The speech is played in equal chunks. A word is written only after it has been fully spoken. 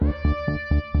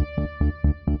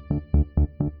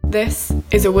This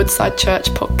is a Woodside Church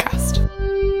podcast.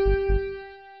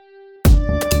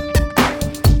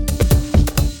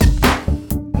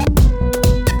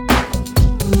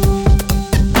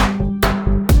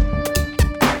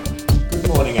 Good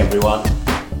morning, everyone.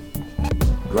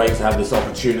 Great to have this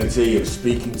opportunity of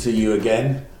speaking to you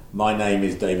again. My name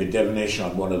is David Devenish.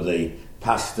 I'm one of the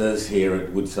pastors here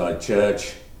at Woodside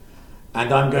Church.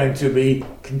 And I'm going to be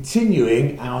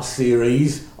continuing our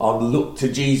series on Look to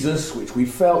Jesus, which we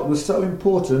felt was so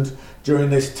important during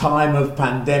this time of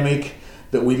pandemic,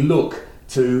 that we look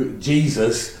to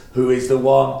Jesus, who is the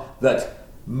one that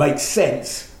makes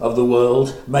sense of the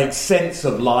world, makes sense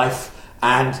of life,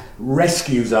 and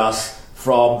rescues us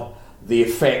from the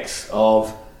effects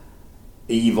of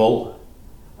evil.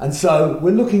 And so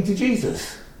we're looking to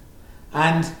Jesus.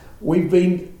 And we've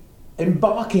been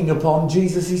embarking upon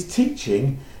Jesus'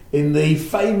 teaching in the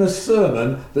famous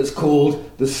sermon that's called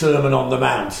the Sermon on the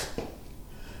Mount.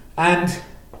 And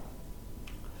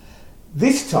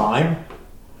this time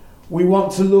we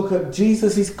want to look at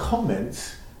Jesus'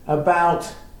 comments about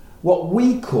what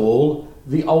we call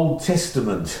the Old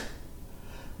Testament,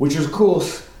 which is of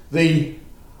course the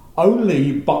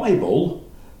only Bible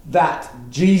that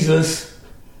Jesus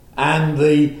and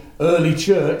the early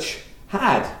church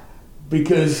had,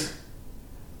 because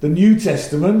the New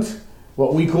Testament,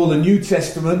 what we call the New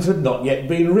Testament, had not yet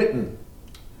been written.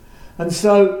 And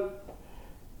so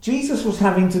Jesus was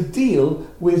having to deal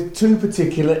with two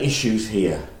particular issues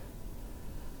here.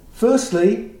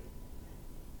 Firstly,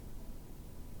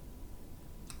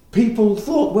 people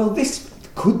thought, well,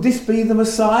 could this be the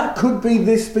Messiah? Could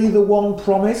this be the one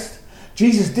promised?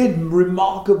 Jesus did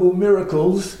remarkable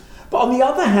miracles, but on the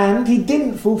other hand, he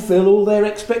didn't fulfill all their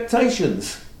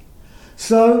expectations.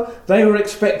 So they were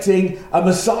expecting a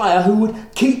Messiah who would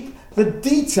keep the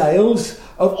details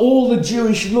of all the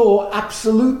Jewish law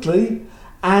absolutely,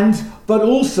 but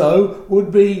also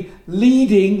would be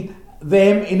leading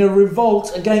them in a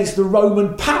revolt against the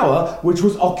Roman power which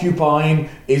was occupying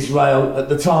Israel at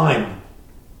the time.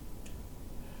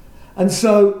 And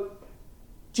so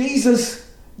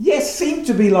Jesus, yes, seemed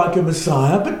to be like a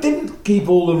Messiah, but didn't keep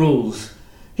all the rules.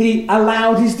 He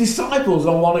allowed his disciples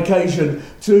on one occasion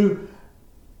to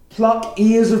pluck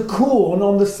ears of corn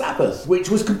on the Sabbath, which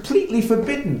was completely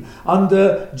forbidden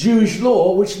under Jewish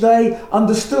law, which they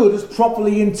understood as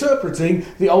properly interpreting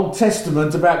the Old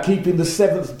Testament about keeping the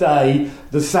seventh day,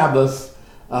 the Sabbath,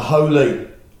 holy.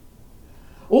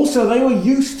 Also, they were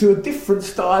used to a different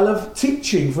style of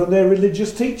teaching from their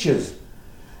religious teachers.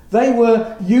 They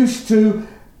were used to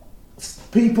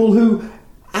people who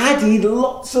added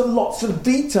lots and lots of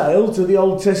detail to the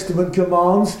Old Testament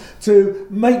commands to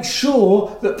make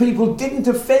sure that people didn't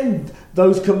offend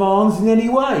those commands in any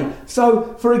way.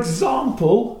 So, for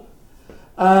example,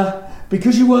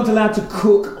 because you weren't allowed to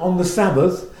cook on the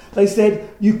Sabbath, they said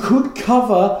you could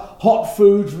cover hot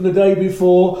food from the day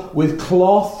before with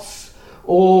cloths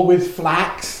or with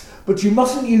flax, but you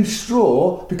mustn't use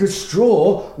straw, because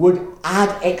straw would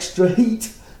add extra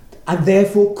heat and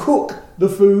therefore cook the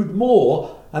food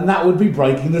more, and that would be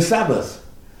breaking the Sabbath.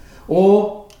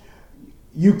 Or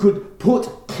you could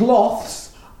put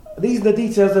cloths, these are the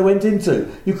details they went into,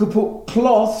 you could put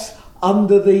cloths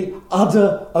under the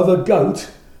udder of a goat.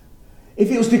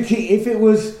 If it was to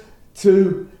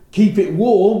keep it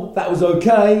warm, that was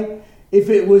okay. If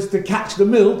it was to catch the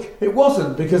milk, it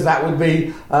wasn't, because that would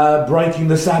be breaking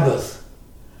the Sabbath.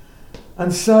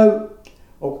 And so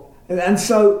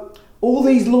all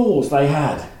these laws they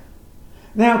had.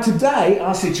 Now today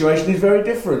our situation is very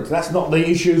different. That's not the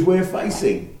issues we're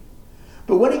facing.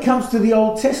 But when it comes to the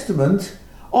Old Testament,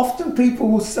 often people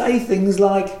will say things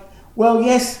like, well,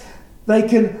 yes, they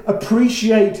can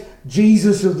appreciate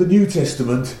Jesus of the New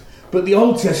Testament, but the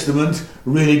Old Testament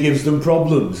really gives them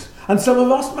problems. And some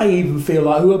of us may even feel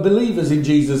like, who are believers in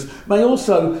Jesus, may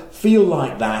also feel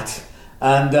like that,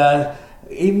 and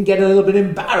even get a little bit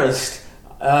embarrassed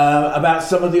about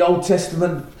some of the Old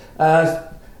Testament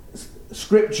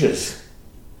scriptures.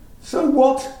 So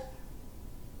what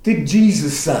did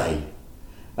Jesus say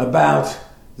about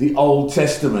the Old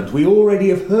Testament? We already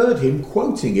have heard him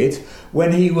quoting it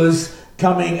when he was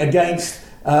coming against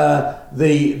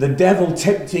the devil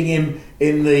tempting him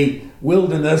in the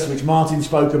wilderness, which Martin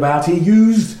spoke about. He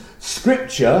used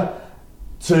scripture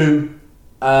to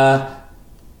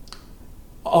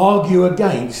argue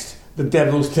against the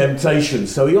devil's temptation.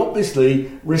 So he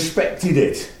obviously respected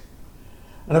it.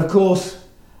 And of course,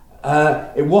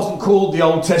 it wasn't called the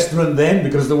Old Testament then,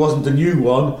 because there wasn't a new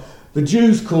one. The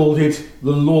Jews called it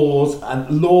the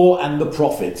Law and the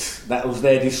Prophets. That was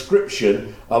their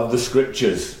description of the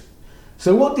Scriptures.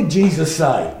 So what did Jesus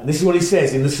say? And this is what he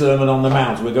says in the Sermon on the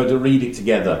Mount. We're going to read it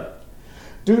together.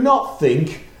 Do not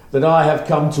think that I have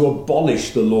come to abolish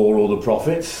the law or the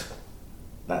prophets.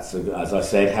 That's, as I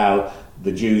said, how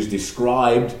the Jews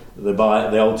described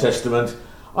the Old Testament.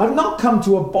 I've not come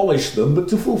to abolish them, but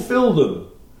to fulfill them.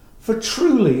 For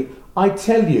truly, I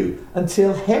tell you,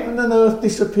 until heaven and earth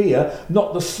disappear,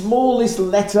 not the smallest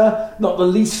letter, not the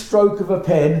least stroke of a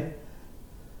pen,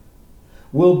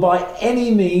 will by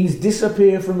any means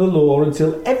disappear from the law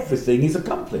until everything is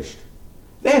accomplished.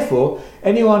 Therefore,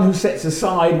 anyone who sets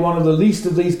aside one of the least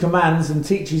of these commands and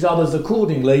teaches others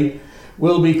accordingly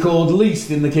will be called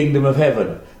least in the kingdom of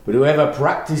heaven. But whoever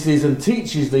practices and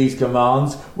teaches these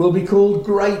commands will be called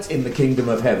great in the kingdom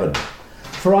of heaven.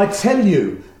 For I tell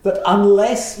you that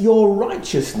unless your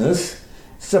righteousness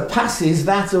surpasses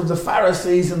that of the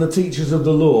Pharisees and the teachers of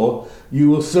the law, you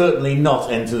will certainly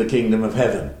not enter the kingdom of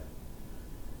heaven.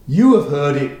 You have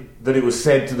heard that it was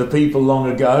said to the people long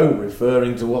ago,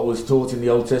 referring to what was taught in the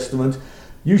Old Testament,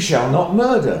 you shall not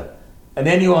murder, and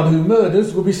anyone who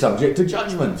murders will be subject to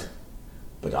judgment.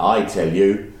 But I tell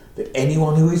you that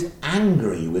anyone who is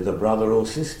angry with a brother or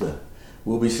sister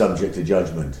will be subject to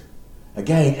judgment.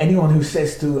 Again, anyone who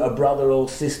says to a brother or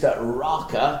sister,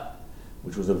 Raka,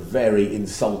 which was a very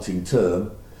insulting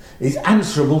term, is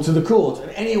answerable to the court.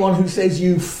 And anyone who says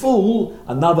you fool,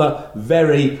 another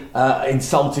very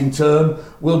insulting term,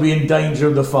 will be in danger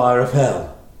of the fire of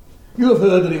hell. You have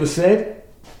heard that it was said,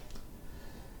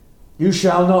 you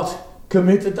shall not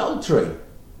commit adultery.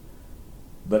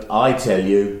 But I tell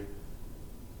you,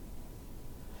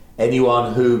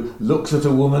 anyone who looks at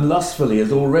a woman lustfully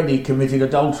has already committed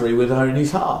adultery with her in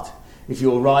his heart. If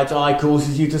your right eye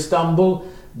causes you to stumble,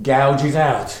 gouge it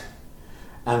out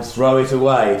and throw it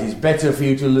away. It is better for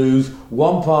you to lose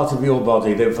one part of your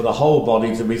body than for the whole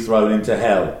body to be thrown into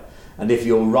hell. And if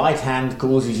your right hand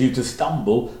causes you to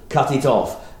stumble, cut it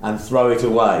off and throw it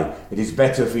away. It is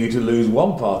better for you to lose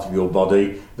one part of your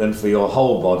body than for your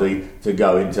whole body to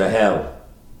go into hell.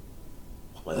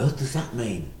 What on earth does that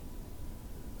mean?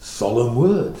 Solemn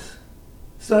words.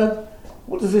 So,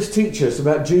 what does this teach us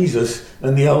about Jesus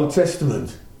and the Old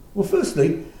Testament? Well,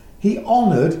 firstly, he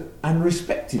honoured and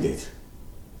respected it.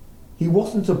 He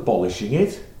wasn't abolishing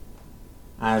it,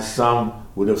 as some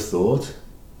would have thought.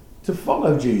 To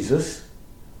follow Jesus,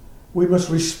 we must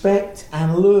respect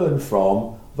and learn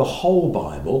from the whole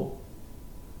Bible,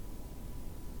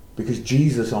 because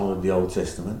Jesus honoured the Old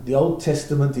Testament. The Old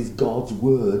Testament is God's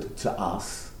word to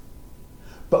us,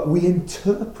 but we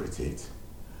interpret it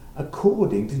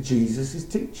according to Jesus'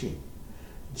 teaching.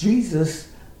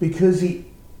 Jesus, because he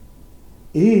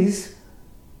is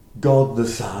God the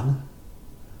Son,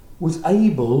 was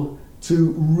able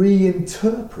to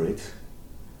reinterpret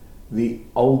the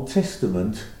Old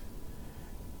Testament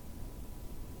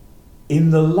in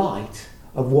the light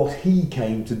of what he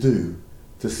came to do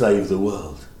to save the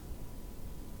world.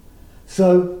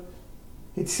 So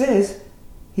it says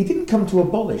he didn't come to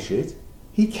abolish it,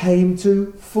 he came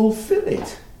to fulfill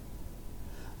it.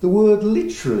 The word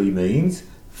literally means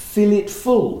fill it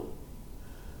full.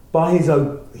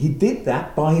 He did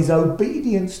that by his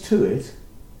obedience to it,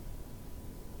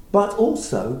 but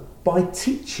also by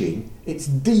teaching its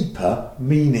deeper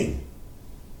meaning.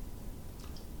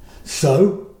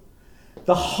 So,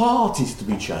 the heart is to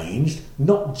be changed,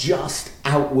 not just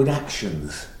outward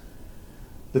actions.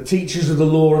 The teachers of the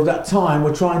law of that time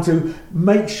were trying to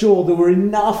make sure there were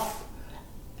enough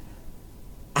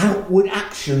outward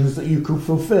actions that you could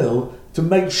fulfill to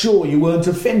make sure you weren't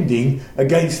offending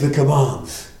against the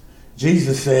commands.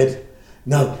 Jesus said,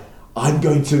 no, I'm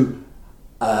going to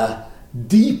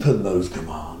deepen those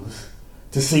commands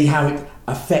to see how it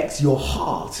affects your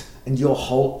heart and your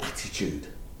whole attitude.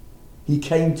 He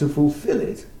came to fulfill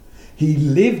it. He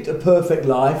lived a perfect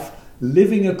life,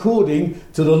 living according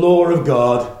to the law of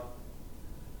God.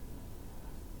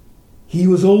 He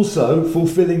was also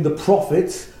fulfilling the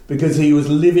prophets because he was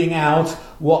living out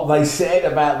what they said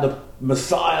about the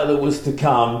Messiah that was to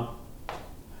come.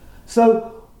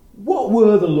 So, what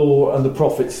were the law and the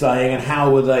prophets saying, and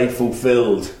how were they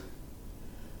fulfilled?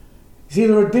 You see,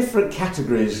 there are different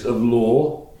categories of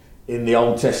law in the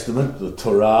Old Testament, the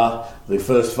Torah, the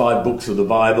first 5 books of the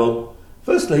Bible.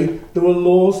 Firstly, there were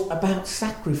laws about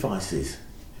sacrifices.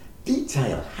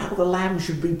 Detail how the lamb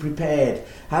should be prepared,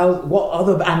 what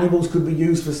other animals could be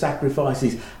used for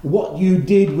sacrifices, what you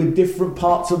did with different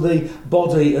parts of the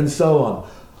body, and so on.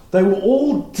 They were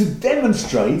all to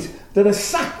demonstrate that a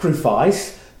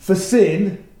sacrifice for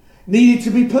sin needed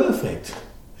to be perfect.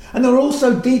 And there were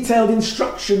also detailed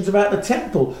instructions about the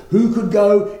temple. Who could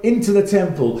go into the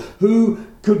temple? Who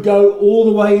could go all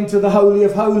the way into the Holy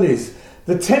of Holies?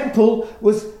 The temple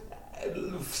was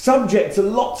subject to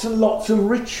lots and lots of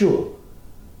ritual.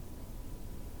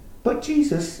 But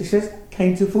Jesus, it says,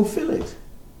 came to fulfill it.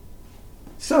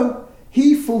 So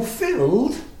he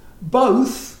fulfilled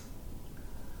both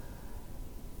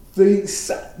being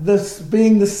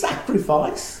the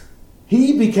sacrifice.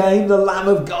 He became the Lamb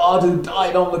of God who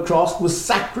died on the cross, was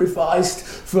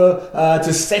sacrificed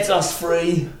to set us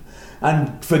free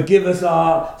and forgive us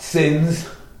our sins.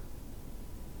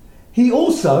 He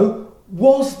also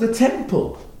was the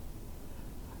temple.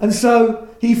 And so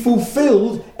he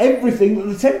fulfilled everything that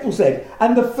the temple said.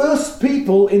 And the first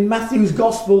people in Matthew's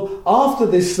Gospel after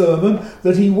this sermon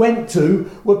that he went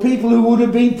to were people who would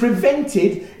have been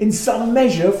prevented in some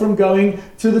measure from going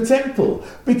to the temple.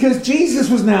 Because Jesus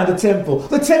was now the temple.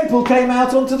 The temple came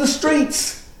out onto the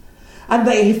streets. And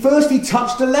first he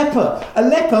touched a leper. A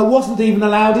leper wasn't even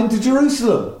allowed into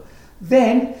Jerusalem.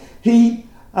 Then he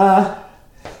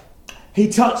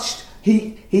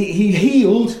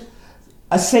healed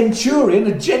a centurion,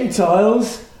 a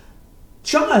Gentile's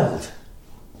child.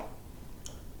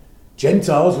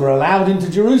 Gentiles were allowed into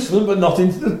Jerusalem, but not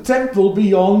into the temple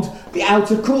beyond the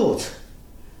outer court.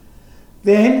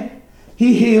 Then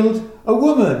he healed a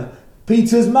woman,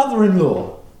 Peter's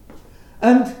mother-in-law.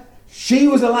 And she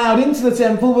was allowed into the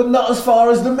temple, but not as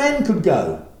far as the men could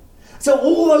go. So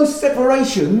all those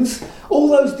separations, all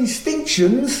those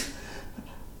distinctions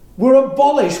were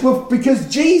abolished because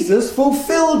Jesus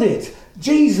fulfilled it.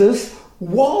 Jesus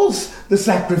was the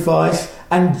sacrifice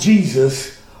and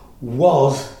Jesus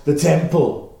was the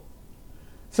temple.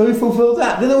 So he fulfilled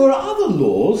that. Then there were other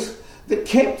laws that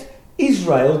kept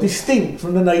Israel distinct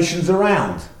from the nations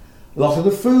around. A lot of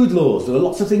the food laws. There were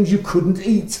lots of things you couldn't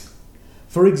eat.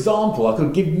 For example, I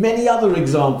could give many other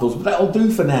examples, but that'll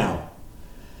do for now.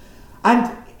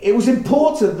 And it was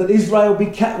important that Israel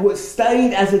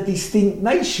stayed as a distinct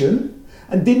nation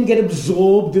and didn't get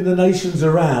absorbed in the nations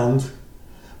around,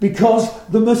 because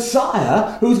the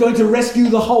Messiah, who was going to rescue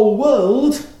the whole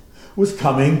world, was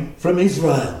coming from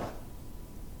Israel.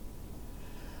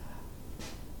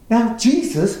 Now,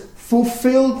 Jesus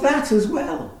fulfilled that as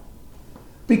well,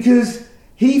 because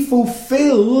he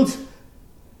fulfilled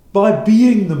by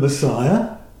being the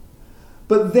Messiah,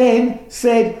 but then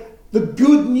said the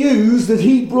good news that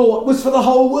he brought was for the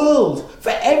whole world,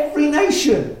 for every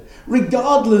nation,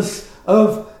 regardless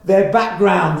of their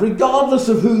background, regardless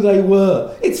of who they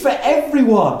were. It's for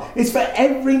everyone. It's for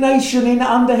every nation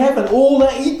under heaven. All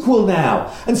are equal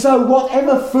now. And so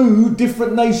whatever food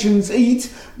different nations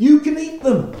eat, you can eat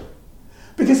them.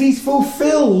 Because he's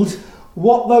fulfilled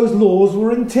what those laws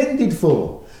were intended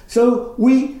for. So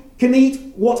we can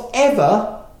eat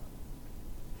whatever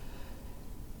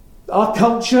our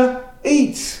culture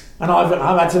eats. And I've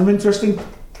had some interesting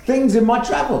things in my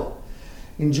travel.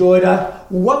 Enjoyed a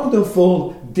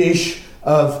wonderful dish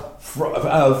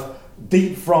of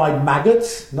deep fried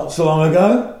maggots not so long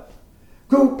ago.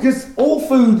 Because all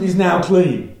food is now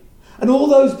clean. And all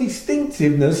those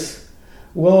distinctiveness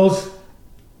was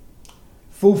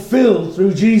fulfilled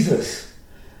through Jesus.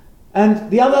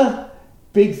 And the other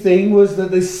big thing was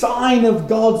that the sign of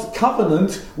God's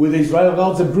covenant with Israel,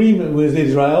 God's agreement with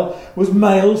Israel, was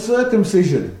male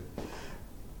circumcision.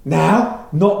 Now,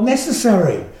 not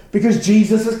necessary, because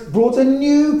Jesus has brought a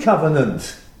new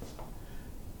covenant,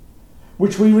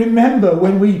 which we remember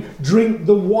when we drink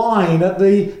the wine at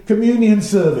the communion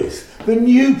service. The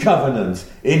new covenant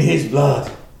in his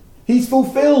blood. He's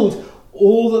fulfilled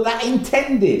all that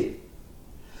intended.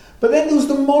 But then there was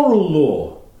the moral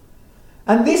law.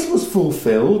 And this was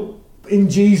fulfilled in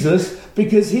Jesus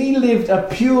because he lived a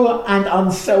pure and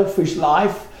unselfish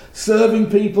life,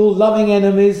 serving people, loving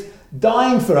enemies,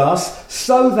 dying for us,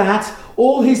 so that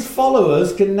all his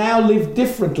followers can now live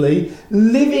differently,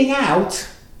 living out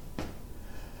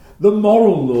the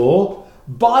moral law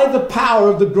by the power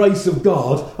of the grace of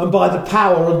God and by the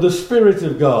power of the Spirit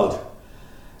of God.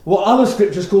 What other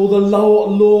scriptures call the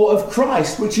law of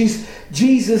Christ, which is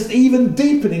Jesus even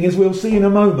deepening, as we'll see in a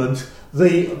moment,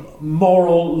 the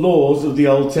moral laws of the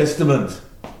Old Testament.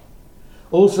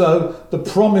 Also, the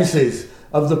promises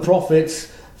of the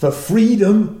prophets for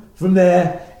freedom from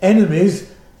their enemies,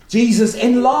 Jesus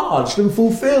enlarged and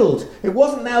fulfilled. It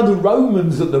wasn't now the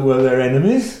Romans that were their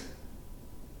enemies.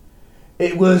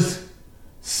 It was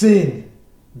sin,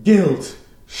 guilt,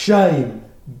 shame,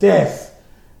 death,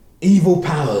 evil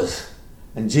powers.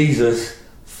 And Jesus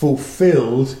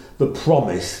fulfilled the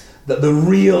promise that the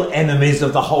real enemies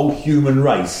of the whole human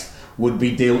race would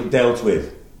be dealt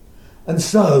with. And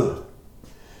so,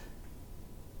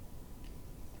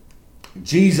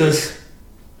 Jesus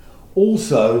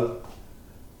also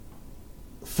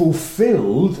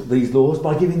fulfilled these laws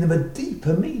by giving them a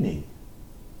deeper meaning.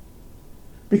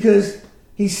 Because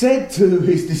he said to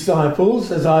his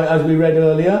disciples, as we read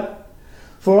earlier,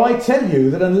 "For I tell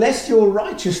you that unless your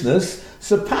righteousness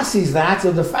surpasses that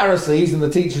of the Pharisees and the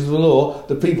teachers of the law,"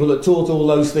 the people that taught all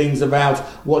those things about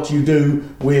what you do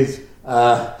with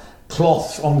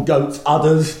cloths on goats'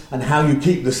 udders and how you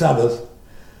keep the Sabbath,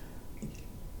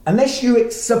 unless you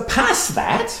surpass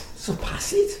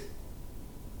it,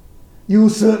 you will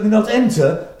certainly not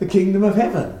enter the kingdom of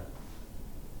heaven.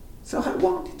 So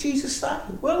what did Jesus say?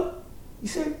 Well, he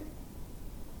said,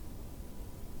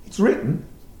 it's written,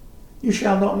 you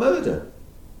shall not murder.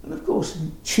 And of course,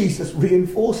 Jesus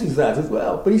reinforces that as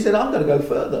well. But he said, I'm going to go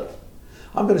further.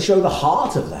 I'm going to show the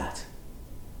heart of that.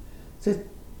 He said,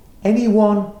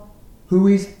 anyone who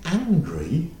is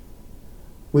angry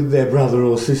with their brother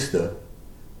or sister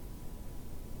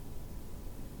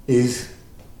is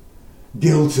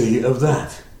guilty of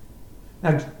that.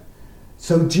 Now,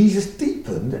 so Jesus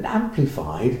deepened and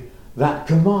amplified that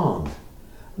command.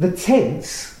 The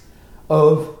tense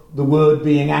of the word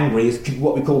being angry is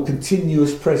what we call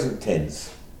continuous present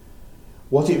tense.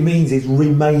 What it means is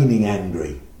remaining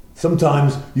angry.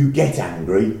 Sometimes you get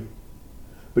angry,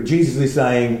 but Jesus is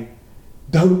saying,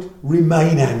 don't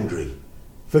remain angry.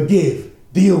 Forgive.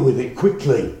 Deal with it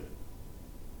quickly.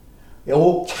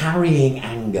 Or carrying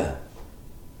anger.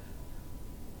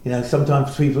 You know,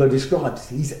 sometimes people are described,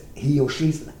 he or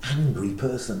she's an angry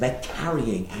person. They're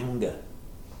carrying anger.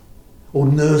 Or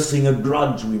nursing a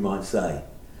grudge, we might say.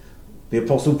 The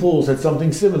Apostle Paul said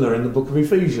something similar in the book of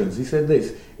Ephesians. He said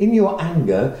this, in your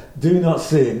anger, do not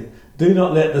sin. Do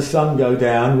not let the sun go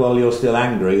down while you're still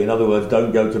angry. In other words,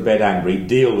 don't go to bed angry.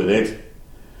 Deal with it.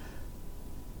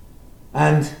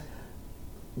 And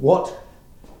what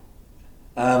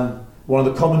one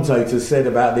of the commentators said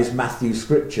about this Matthew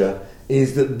scripture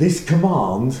is that this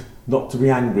command not to be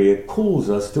angry, it calls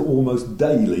us to almost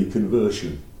daily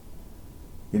conversion.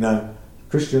 You know,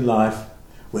 Christian life,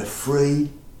 we're free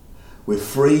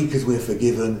because we're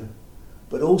forgiven,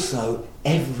 but also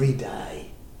every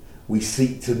day we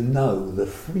seek to know the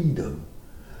freedom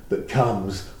that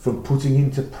comes from putting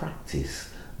into practice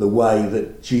the way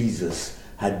that Jesus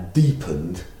had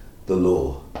deepened the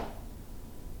law.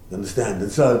 You understand?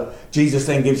 And so Jesus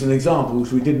then gives an example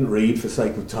which we didn't read for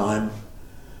sake of time,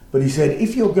 but he said,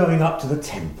 if you're going up to the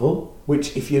temple,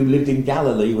 which if you lived in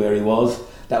Galilee where he was,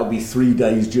 that would be 3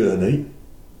 days' journey,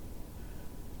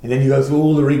 and then you go through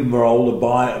all the rigmarole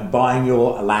of buying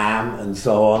your lamb and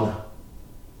so on.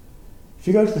 If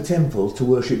you go to the temple to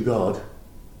worship God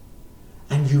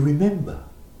and you remember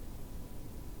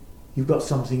you've got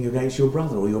something against your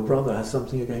brother or your brother has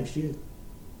something against you,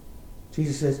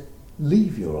 Jesus says,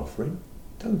 leave your offering.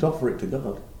 Don't offer it to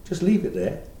God. Just leave it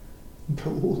there and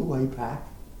go all the way back.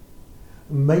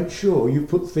 And make sure you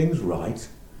put things right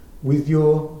with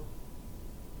your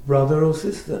brother or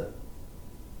sister.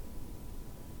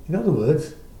 In other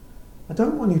words, I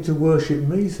don't want you to worship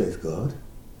me, says God,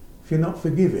 if you're not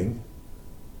forgiving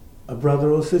a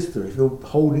brother or sister, if you're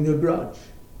holding a grudge.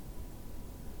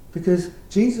 Because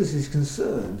Jesus is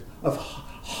concerned of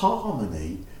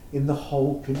harmony in the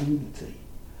whole community.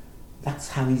 That's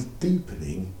how he's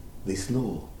deepening this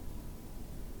law.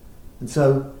 And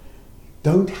so,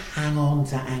 don't hang on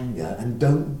to anger and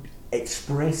don't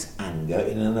express anger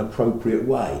in an appropriate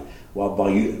way,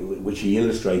 which he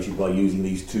illustrated by using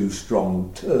these two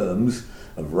strong terms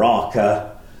of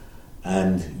raka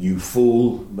and you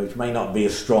fool, which may not be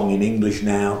as strong in English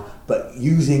now, but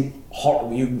using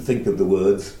you can think of the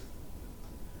words,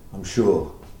 I'm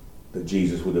sure, that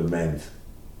Jesus would have meant.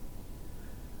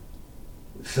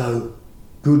 So,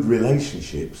 good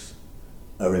relationships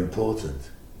are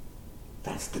important.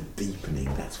 That's the deepening,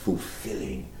 that's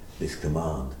fulfilling this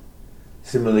command.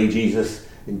 Similarly, Jesus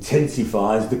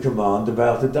intensifies the command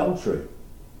about adultery.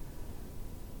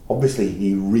 Obviously,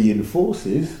 he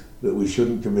reinforces that we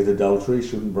shouldn't commit adultery,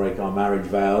 shouldn't break our marriage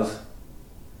vows.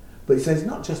 But he says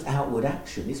not just outward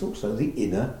action, it's also the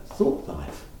inner thought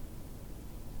life.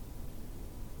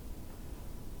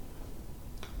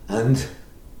 And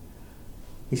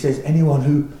he says anyone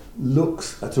who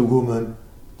looks at a woman,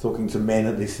 talking to men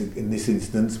in this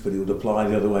instance, but it would apply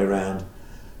the other way around,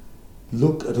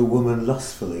 look at a woman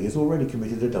lustfully has already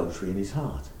committed adultery in his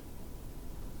heart.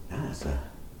 As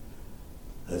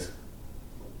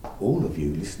all of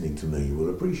you listening to me will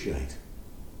appreciate.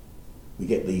 We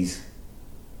get these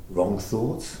wrong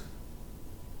thoughts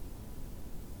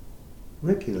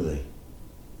regularly.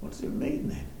 What does it mean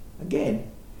then?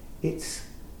 Again, it's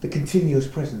the continuous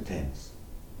present tense.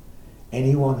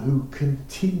 Anyone who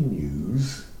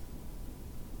continues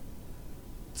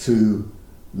to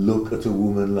look at a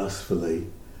woman lustfully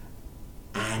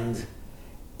and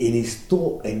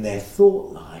in their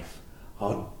thought life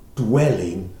are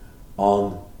dwelling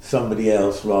on somebody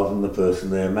else rather than the person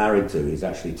they're married to. He's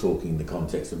actually talking in the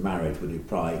context of marriage, but it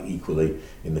apply equally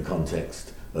in the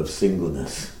context of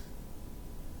singleness.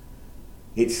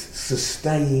 It's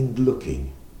sustained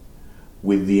looking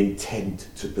with the intent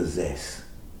to possess.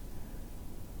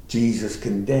 Jesus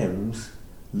condemns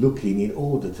looking in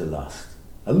order to lust.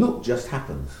 A look just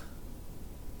happens.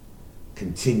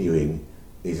 Continuing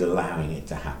is allowing it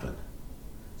to happen.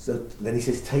 So then he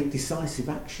says, take decisive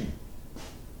action.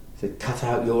 He said, cut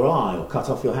out your eye or cut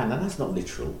off your hand. And that's not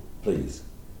literal, please.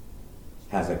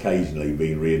 Has occasionally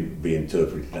been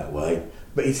reinterpreted that way.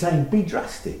 But he's saying, be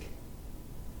drastic.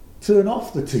 Turn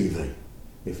off the TV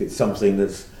if it's something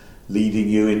that's leading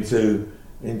you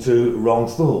into wrong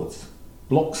thoughts.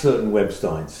 Block certain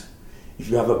websites. If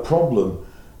you have a problem,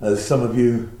 as some of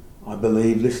you, I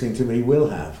believe, listening to me will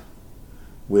have,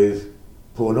 with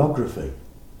pornography,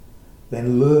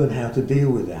 then learn how to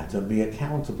deal with that and be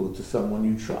accountable to someone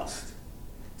you trust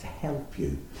to help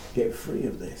you get free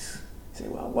of this. You say,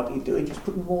 well, what are you doing? Just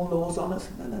putting more laws on us?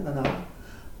 No.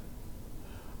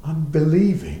 I'm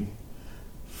believing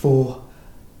for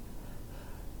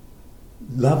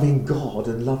loving God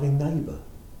and loving neighbour.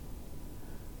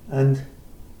 And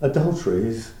adultery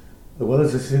is, as well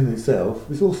as a sin in itself,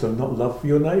 is also not love for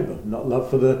your neighbour, not love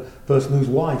for the person whose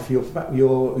wife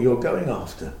you're going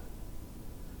after.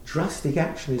 Drastic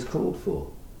action is called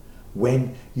for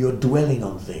when you're dwelling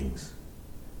on things.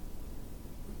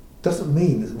 Doesn't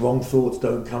mean that wrong thoughts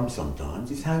don't come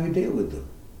sometimes, it's how you deal with them.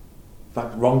 In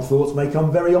fact, wrong thoughts may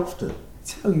come very often.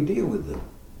 It's how you deal with them.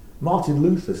 Martin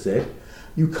Luther said,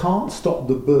 you can't stop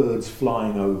the birds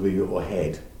flying over your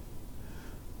head,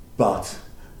 but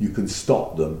you can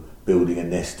stop them building a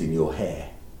nest in your hair.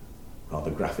 Rather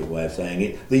graphic way of saying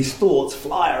it. These thoughts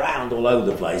fly around all over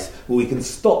the place, but we can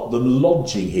stop them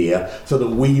lodging here so that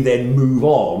we then move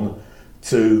on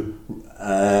to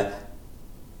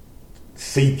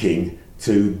seeking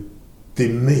to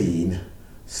demean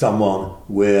someone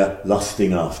we're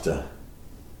lusting after.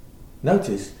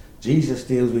 Notice, Jesus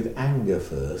deals with anger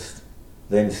first,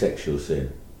 then sexual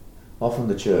sin. Often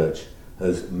the church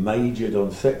has majored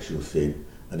on sexual sin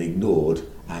and ignored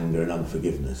anger and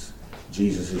unforgiveness.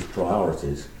 Jesus'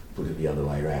 priorities put it the other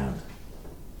way around.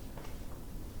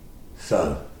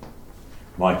 So,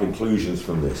 my conclusions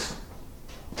from this.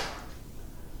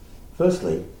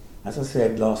 Firstly, as I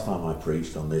said last time I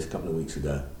preached on this a couple of weeks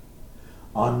ago,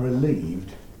 I'm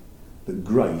relieved that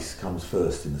grace comes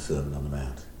first in the Sermon on the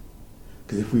Mount.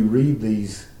 Because if we read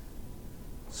these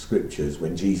scriptures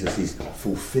when Jesus is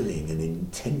fulfilling and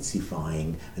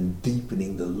intensifying and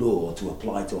deepening the law to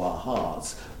apply to our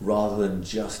hearts rather than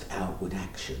just outward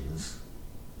actions,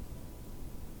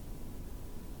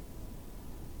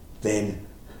 then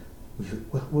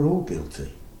we're all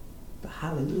guilty. But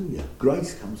hallelujah,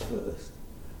 grace comes first.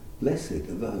 Blessed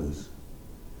are those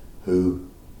who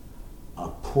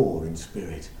are poor in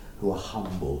spirit, who are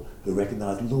humble, who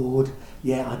recognise, Lord,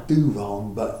 yeah, I do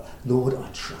wrong, but Lord, I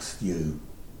trust you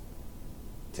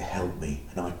to help me,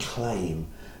 and I claim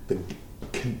the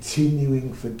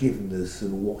continuing forgiveness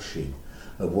and washing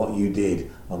of what you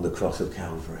did on the cross of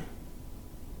Calvary.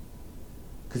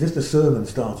 Because if the sermon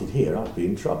started here, I'd be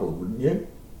in trouble, wouldn't you?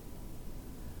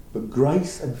 But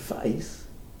grace and faith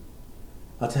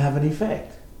are to have an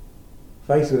effect.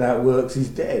 Faith without works is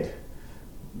dead.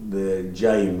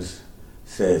 James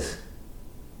says,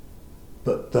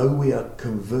 but though we are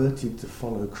converted to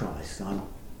follow Christ, I'm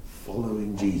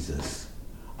following Jesus,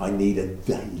 I need a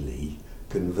daily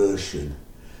conversion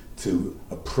to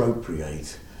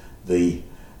appropriate the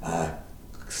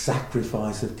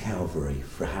sacrifice of Calvary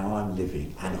for how I'm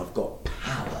living, and I've got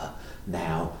power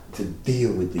now to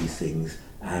deal with these things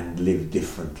and live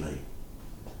differently.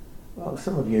 Well,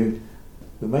 some of you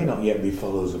who may not yet be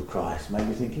followers of Christ may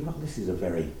be thinking, well, this is a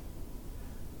very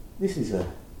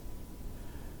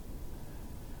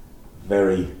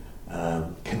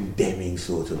condemning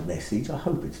sort of message. I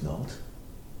hope it's not.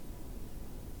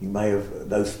 You may have,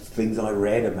 those things I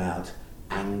read about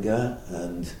anger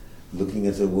and looking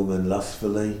at a woman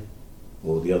lustfully,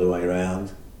 or the other way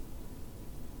around.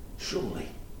 Surely,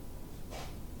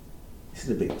 this is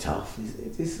a bit tough.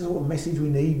 Is this the sort of message we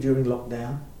need during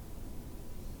lockdown?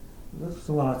 That's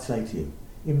what I'd say to you.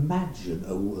 Imagine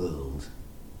a world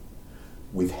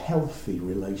with healthy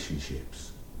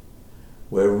relationships,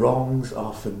 where wrongs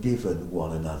are forgiven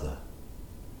one another,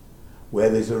 where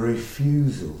there's a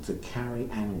refusal to carry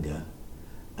anger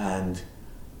and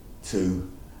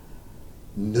to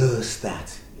nurse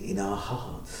that in our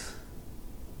hearts.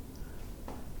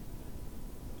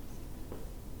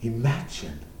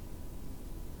 Imagine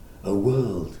a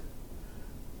world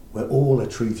where all are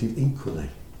treated equally,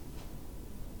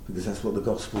 because that's what the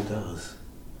gospel does,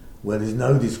 where there's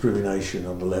no discrimination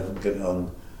on the level,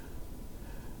 on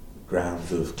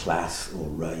grounds of class or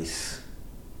race.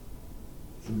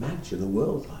 Imagine a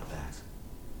world like that.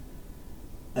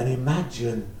 And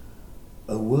imagine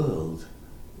a world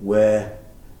where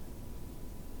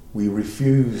we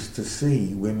refuse to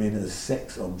see women as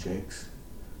sex objects,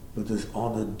 but as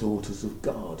honoured daughters of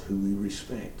God who we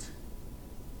respect.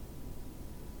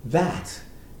 That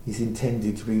is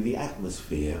intended to be the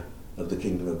atmosphere of the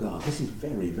kingdom of God. This is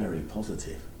very, very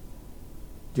positive.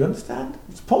 Do you understand?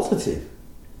 It's positive.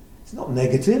 It's not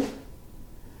negative.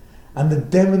 And the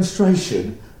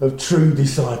demonstration of true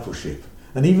discipleship.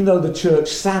 And even though the church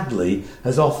sadly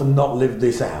has often not lived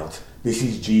this out, this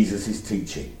is Jesus'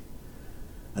 teaching.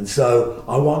 And so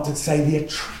I want to say the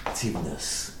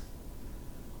attractiveness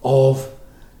of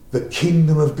the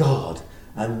kingdom of God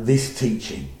and this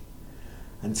teaching.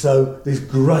 And so there's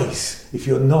grace, if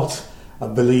you're not a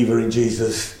believer in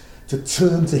Jesus, to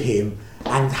turn to him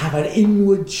and have an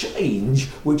inward change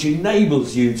which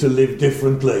enables you to live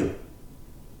differently.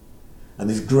 And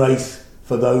there's grace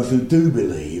for those who do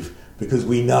believe, because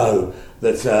we know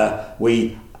that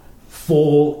we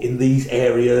fall in these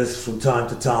areas from time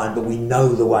to time, but we know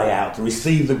the way out to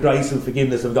receive the grace and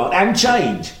forgiveness of God and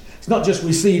change. It's not just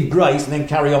receive grace and then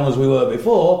carry on as we were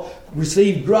before.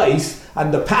 Receive grace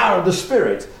and the power of the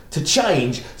Spirit to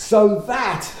change, so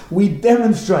that we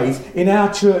demonstrate in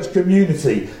our church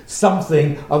community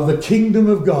something of the kingdom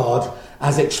of God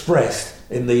as expressed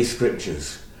in these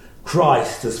scriptures.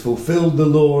 Christ has fulfilled the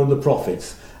law and the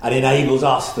prophets and enables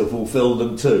us to fulfill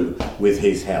them too with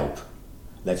his help.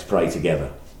 Let's pray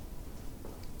together.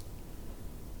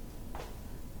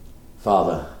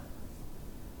 Father,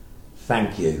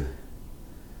 thank you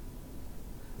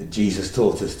that Jesus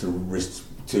taught us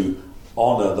to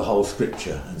honour the whole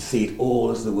scripture and see it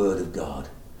all as the word of God.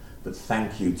 But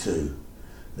thank you too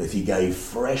that he gave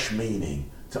fresh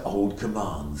meaning to old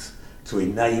commands to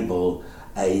enable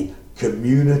a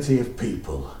community of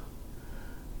people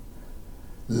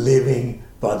living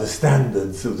by the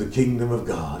standards of the kingdom of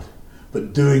God,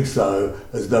 but doing so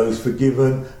as those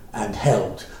forgiven and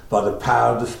helped by the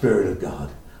power of the Spirit of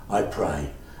God. I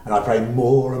pray. And I pray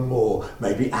more and more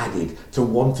may be added to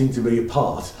wanting to be a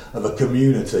part of a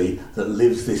community that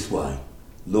lives this way.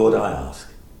 Lord, I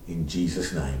ask, in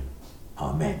Jesus' name.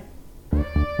 Amen.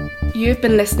 You've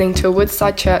been listening to a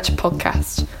Woodside Church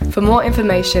podcast. For more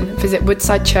information, visit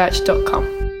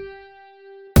woodsidechurch.com.